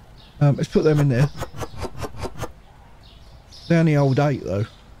let's put them in there. They're only old 8 though.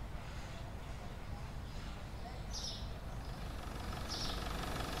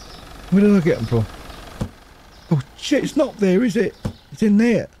 Where did I get them from? Oh shit, it's not there, is it? It's in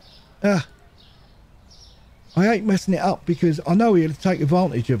there. Ah. I hate messing it up because I know he'll take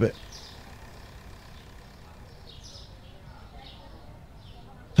advantage of it.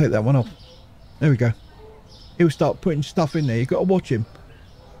 Take that one off. There we go. He'll start putting stuff in there. You've got to watch him.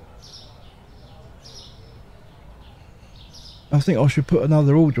 I think I should put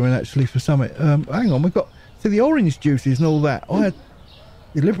another order in actually for something. Hang on, we've got... See, the orange juices and all that. I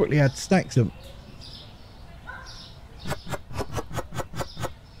deliberately had stacks of them.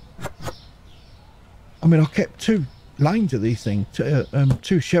 I mean, I kept 2 lanes of these things,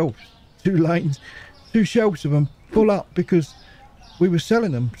 2 shelves, 2 lanes, 2 shelves of them full up because we were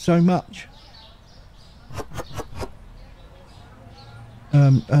selling them so much.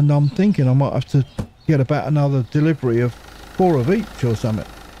 And I'm thinking I might have to get about another delivery of 4 of each or something.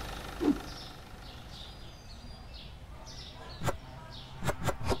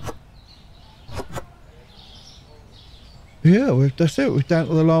 Yeah, that's it. We're down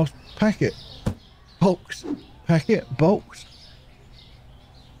to the last packet. Box.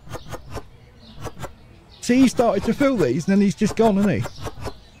 See, he started to fill these and then he's just gone, hasn't he?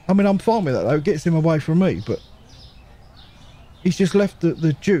 I mean, I'm fine with that though. It gets him away from me, but he's just left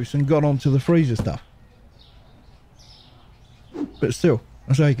the juice and gone on to the freezer stuff. But still,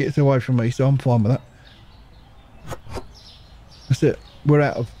 I say he gets away from me, so I'm fine with that. That's it. We're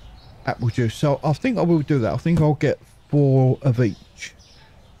out of apple juice, so I think I will do that. I think I'll get 4 of each.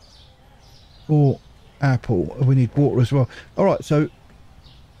 4 apple. We need water as well. All right, so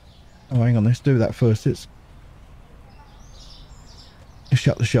hang on, let's do that first. Let's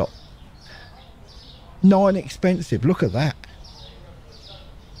shut the shop. 9 expensive. Look at that.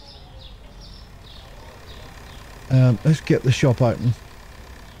 Let's get the shop open.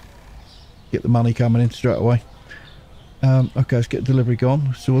 Get the money coming in straight away. Okay, let's get delivery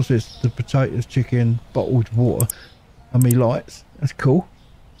gone. So what's this? The potatoes, chicken, bottled water, and me lights. That's cool.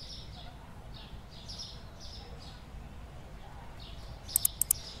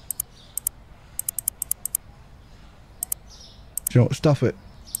 Do you know what? Stuff it.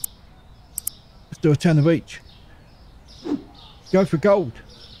 Let's do a 10 of each. Go for gold.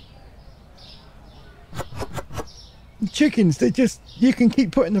 Chickens, they're just, you can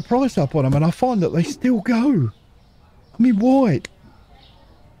keep putting the price up on them and I find that they still go. I mean, why?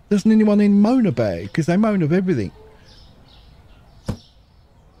 Doesn't anyone in moan about it? Because they moan of everything.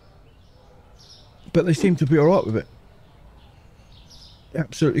 But they seem to be alright with it.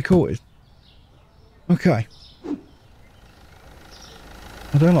 Absolutely cool it is. Okay.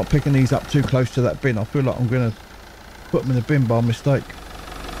 I don't like picking these up too close to that bin. I feel like I'm going to put them in the bin by mistake.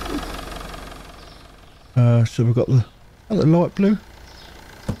 So we've got the light blue.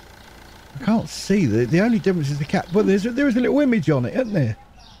 I can't see the only difference is the cap. Well, there is a little image on it, isn't there?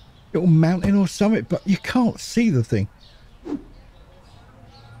 Little mountain or something, but you can't see the thing.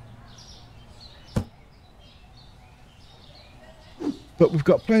 But we've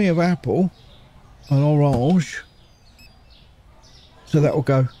got plenty of apple and orange. So that will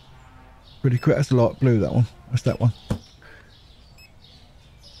go pretty quick. That's the light blue, that one. That's that one.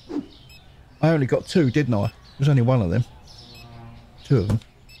 I only got 2, didn't I? There's only 1 of them. 2 of them.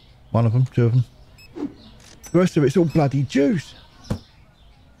 1 of them, 2 of them. The rest of it's all bloody juice.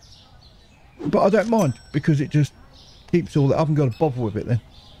 But I don't mind because it just keeps all that. I haven't got to bother with it then.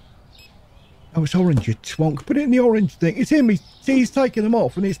 Oh, it's orange, you twonk. Put it in the orange thing. It's him. He's taking them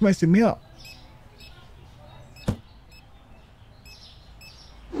off and it's messing me up.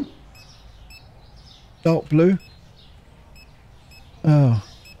 Dark blue. Oh,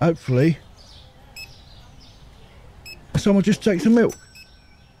 hopefully someone just takes some milk.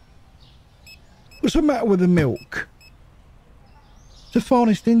 What's the matter with the milk? It's the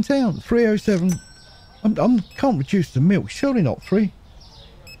finest in town. 307. I can't reduce the milk. Surely not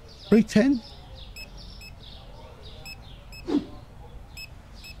 310.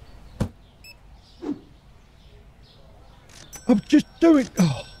 I'm just doing.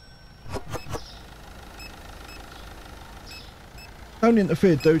 Oh. Don't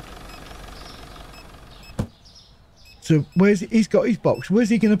interfere, dude. So where's he's got his box? Where's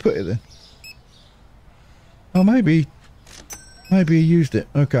he going to put it then? Oh, maybe he used it.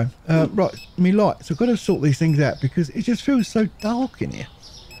 Okay. Right, me lights. I've got to sort these things out because it just feels so dark in here.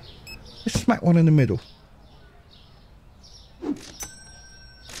 Let's smack one in the middle.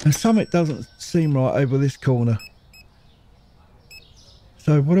 And something doesn't seem right over this corner.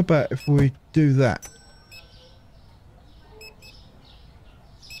 So what about if we do that?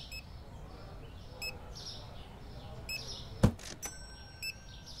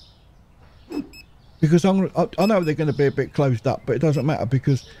 Because I know they're going to be a bit closed up, but it doesn't matter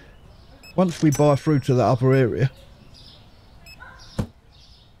because once we buy through to that other area,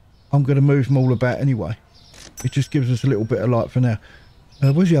 I'm going to move them all about anyway. It just gives us a little bit of light for now.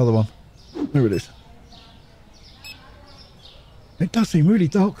 Where's the other one? There it is. It does seem really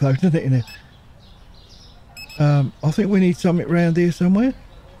dark though, doesn't it, in here? I think we need something around here somewhere.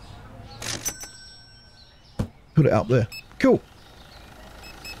 Put it up there. Cool.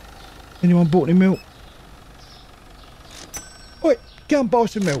 Anyone bought any milk? Wait, go and buy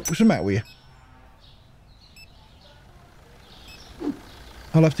some milk. What's the matter with you?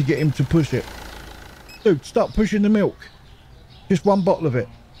 I'll have to get him to push it. Dude, stop pushing the milk. Just one bottle of it.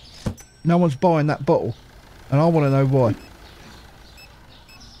 No one's buying that bottle. And I want to know why.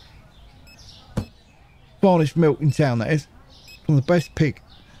 Finest milk in town, that is. From the best pig.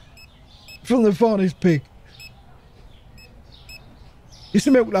 From the finest pig. Get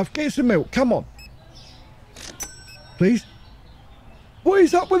some milk, love. Get some milk. Come on. Please. What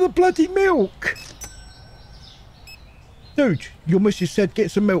is up with the bloody milk? Dude, your missus said get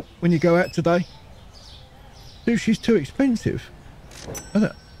some milk when you go out today. Dude, she's too expensive.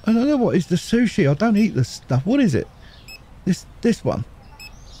 I don't know what is the sushi. I don't eat this stuff. What is it? This one.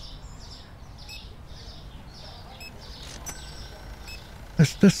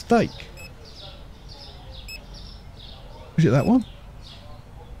 That's the steak. Is it that one?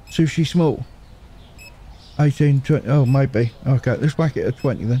 Sushi small. 18, 20. Oh, maybe. Okay, let's whack it at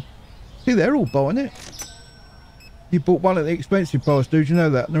 20 then. See, they're all buying it. You bought one at the expensive price, dude. You know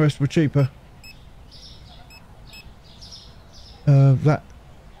that, and the rest were cheaper. That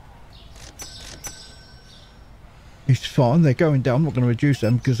is fine. They're going down. I'm not going to reduce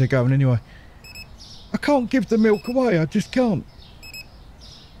them because they're going anyway. I can't give the milk away. I just can't.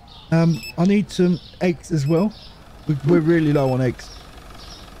 I need some eggs as well. We're really low on eggs.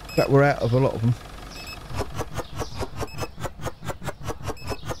 In fact, we're out of a lot of them.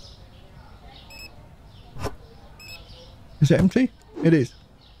 Is it empty? It is.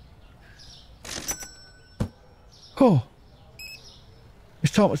 Oh.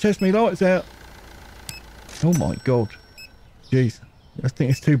 It's time to test me lights out. Oh my god. Jeez. I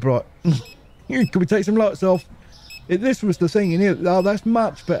think it's too bright. Can we take some lights off? This was the thing in here. Oh, that's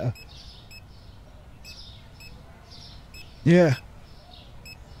much better. Yeah.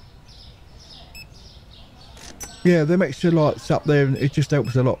 Yeah, them extra lights up there, it just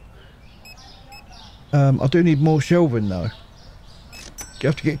helps a lot. I do need more shelving though. You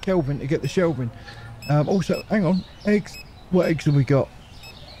have to get Kelvin to get the shelving. Also, hang on, eggs. What eggs have we got?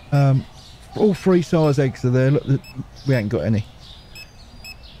 All 3 size eggs are there. Look, we ain't got any.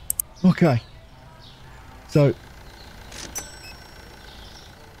 Okay. So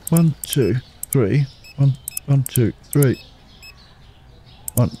 1, 2, 3. 1, 2, 3.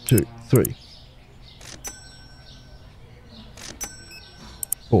 1, 2, 3.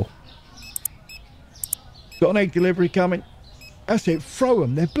 4. Got an egg delivery coming. That's it, throw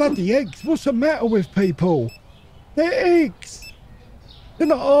them. They're bloody eggs. What's the matter with people? They're eggs. They're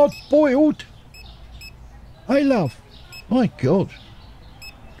not hard boiled. Hey, love. My God.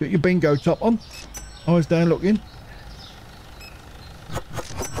 Got your bingo top on. Eyes down looking.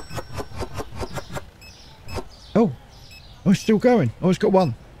 Oh, it's still going. Oh, it's got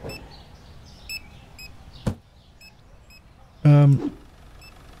one.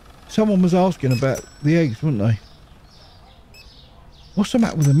 Someone was asking about the eggs, weren't they? What's the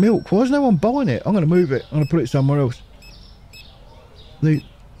matter with the milk? Why is no one buying it? I'm going to move it. I'm going to put it somewhere else. Get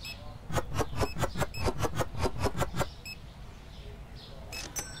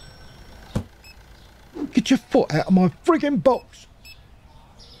your foot out of my friggin' box.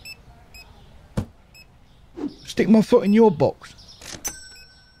 Stick my foot in your box.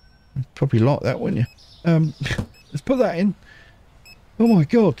 You'd probably like that, wouldn't you? Let's put that in. Oh my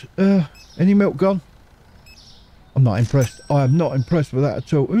God. Any milk gone? I'm not impressed. I am not impressed with that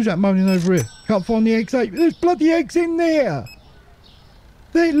at all. Who's that moaning over here? Can't find the eggs. There's bloody eggs in there.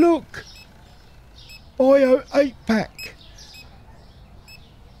 There, look. IO 8-pack.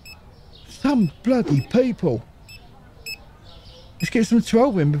 Some bloody people. Let's get some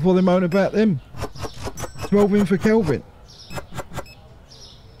 12 in before they moan about them. 12 in for Kelvin.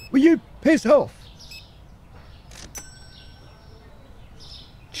 Will you piss off?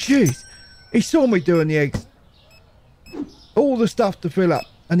 Jeez. He saw me doing the eggs. All the stuff to fill up,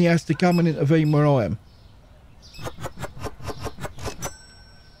 and he has to come and intervene where I am.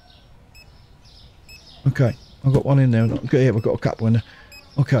 Okay, I've got one in there. Yeah, we've got a couple in there.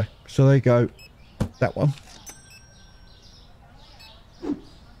 Okay, so there you go. That one.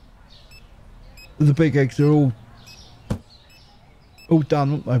 The big eggs are all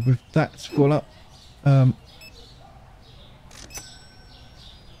done, aren't they? With that's full up.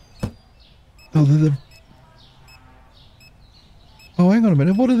 Oh, they're the... Oh, hang on a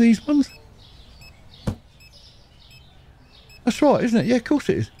minute. What are these ones? That's right, isn't it? Yeah, of course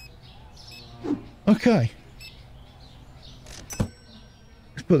it is. Okay.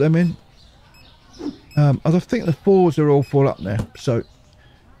 Let's put them in. I think the 4s are all full up now, so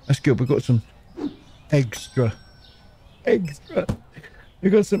that's good. We've got some extra.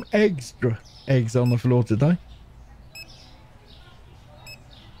 We've got some extra eggs on the floor today.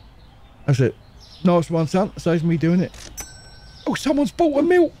 That's it. Nice one, son. Saves me doing it. Oh, someone's bought a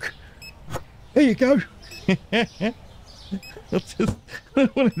milk. There you go. I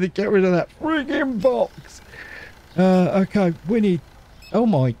wanted to get rid of that frigging box. Okay, we need... Oh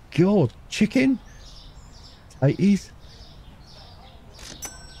my God. Chicken? Potatoes?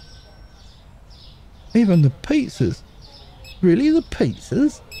 Even the pizzas. Really, the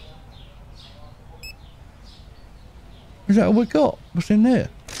pizzas? Is that all we got? What's in there?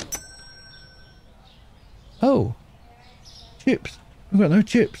 Oh. Chips. We've got no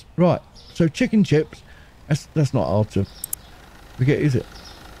chips. Right. So chicken chips. That's not hard to forget, is it?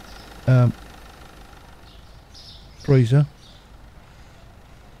 Freezer.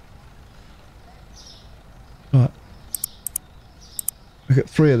 Right. We got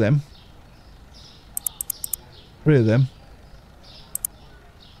 3 of them. 3 of them.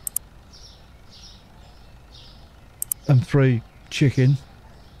 And 3 chicken.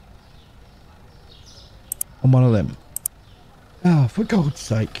 And 1 of them. Oh, for God's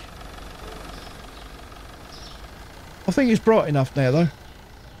sake. I think it's bright enough now, though.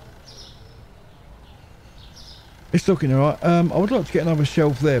 It's looking alright. I would like to get another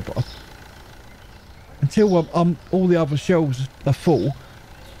shelf there, but until all the other shelves are full,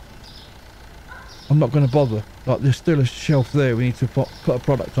 I'm not going to bother. Like, there's still a shelf there we need to put a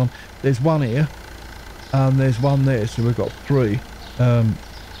product on. There's 1 here, and there's 1 there, so we've got 3.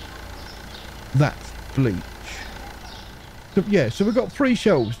 That's bleach. So, yeah, so we've got 3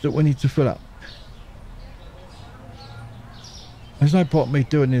 shelves that we need to fill up. There's no point in me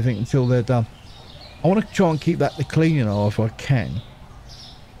doing anything until they're done. I want to try and keep that the cleaning aisle if I can.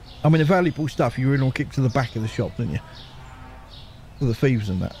 I mean, the valuable stuff you really want to keep to the back of the shop, don't you? For the thieves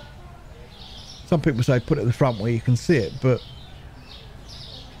and that. Some people say put it at the front where you can see it, but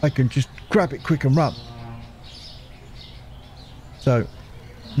they can just grab it quick and run. So,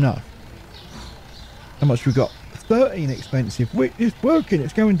 no. How much we got? 13 expensive. It's working,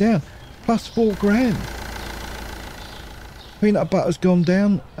 it's going down. Plus 4 grand. Peanut butter's gone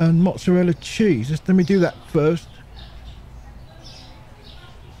down, and mozzarella cheese. Let me do that first.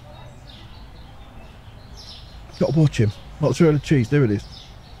 Got to watch him. Mozzarella cheese, there it is.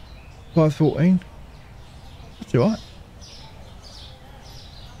 5.14. That's alright.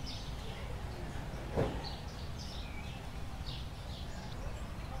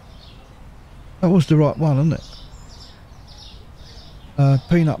 That was the right one, isn't it?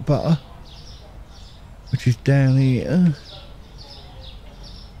 Peanut butter, which is down here.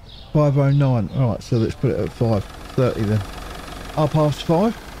 5.09. Alright, so let's put it at 5.30 then.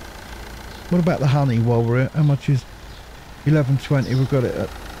 5:30. What about the honey while we're here? How much is 11.20? We've got it at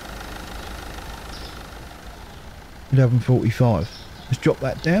 11.45. Let's drop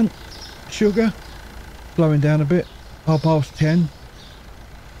that down. Sugar, blowing down a bit. 10:30.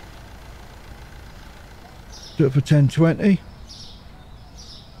 Do it for 10.20.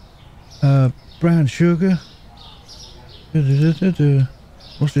 Brown sugar.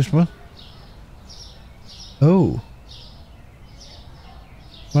 What's this one? Oh.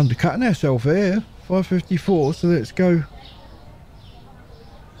 We're undercutting ourselves here. 5.54, so let's go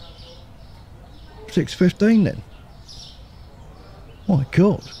 6.15 then. My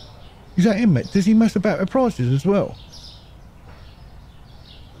God. Is that him, mate? Does he mess about with prices as well?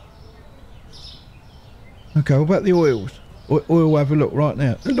 Okay, what about the oils? Oil, we'll have a look right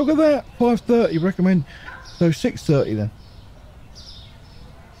now. Look at that. 5.30, recommend. So 6.30 then.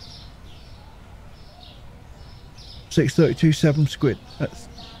 6.32, 7 squid.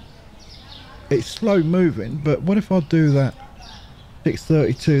 It's slow moving, but what if I do that?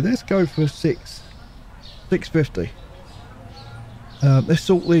 6.32. Let's go for 6.50. Let's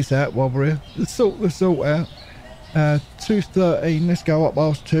sort these out while we're here. Let's sort the salt out. 2.13. Let's go up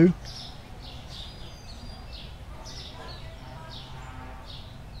past 2.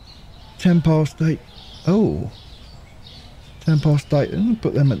 Ten past 8. Oh, 10 past 8. Let me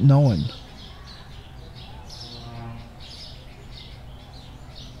put them at 9.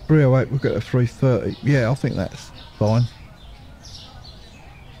 3.08. We've got a 3.30. Yeah, I think that's fine.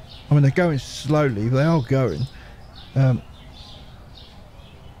 I mean, they're going slowly. They are going.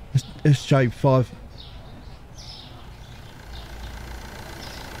 Let's shave 5.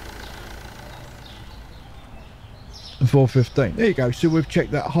 And 415. There you go. So we've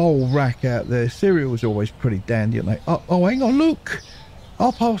checked that whole rack out there. Cereal's always pretty dandy, aren't they? Oh, hang on, look.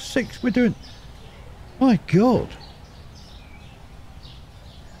 6:30. We're doing... My God.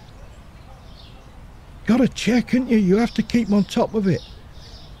 Gotta check, ain't you? You have to keep on top of it.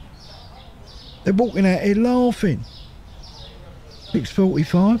 They're walking out here laughing.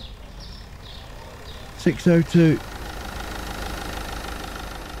 6:45. 6:02.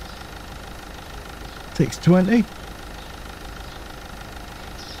 6:20.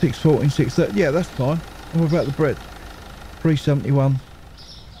 6:14. 6:30. Yeah, that's fine. And what about the bread? 371.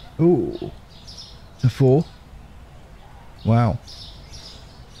 Ooh. To 4. Wow.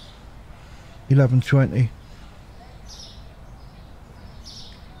 11:20.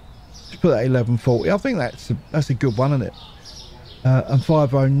 Let's put that 11:40. I think that's a good one, isn't it? And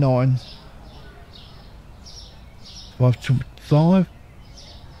 5:09. 5:25.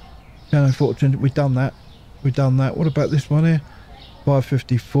 10:04. We've done that. We've done that. What about this one here?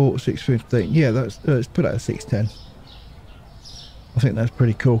 5:54. 6:15. Yeah, let's put that at 6:10. I think that's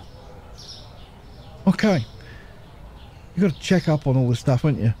pretty cool. Okay. You've got to check up on all the stuff,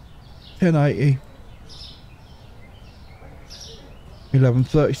 haven't you? 10:80.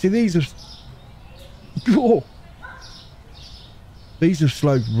 11:30. See, these are... Oh, these have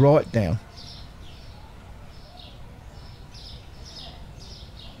slowed right down.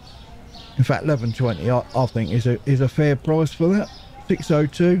 In fact, 11:20 I think is a fair price for that.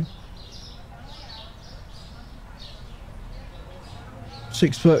 6:02.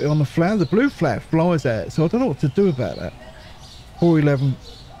 6:30 on the flower. The blue flower flies out, so I don't know what to do about that. 4:11.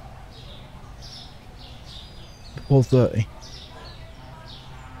 4:30.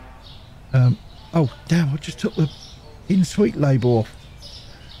 Oh damn! I just took the in sweet label off.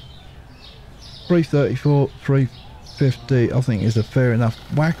 3:34. 3:50. I think is a fair enough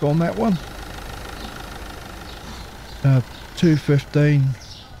whack on that one. 2:15.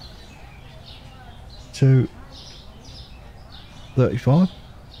 2:35.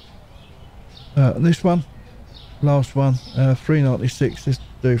 And this one, last one, 3.96. Let's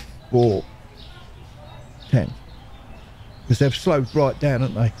do 4.10 because they've slowed right down,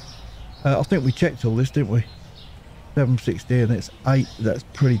 haven't they? I think we checked all this, didn't we? 7.60 and it's 8. That's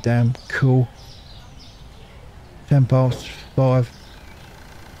pretty damn cool. 5.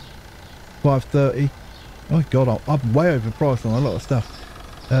 5:30. My God, I'm way overpriced on a lot of stuff.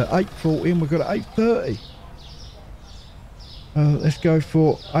 8.40 and we've got it 8.30. Let's go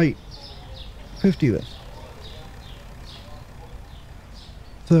for 8.50 then.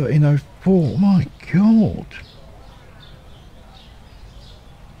 13.04. My God.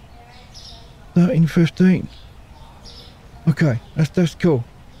 13.15. Okay, that's cool.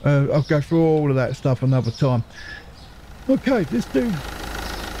 I'll go through all of that stuff another time. Okay, let's do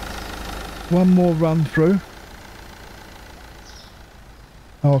one more run through.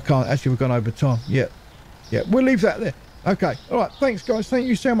 Oh, I can't. Actually, we've gone over time. Yeah, we'll leave that there. Okay, all right. Thanks, guys. Thank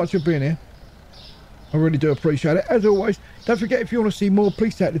you so much for being here. I really do appreciate it. As always, don't forget, if you want to see more,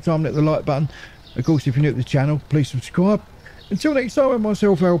 please take the time and hit the like button. Of course, if you're new to the channel, please subscribe. Until next time, I'm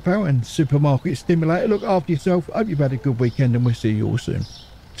myself, Al Pal, and Supermarket Stimulator. Look after yourself. Hope you've had a good weekend, and we'll see you all soon.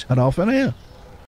 Ta-da for now.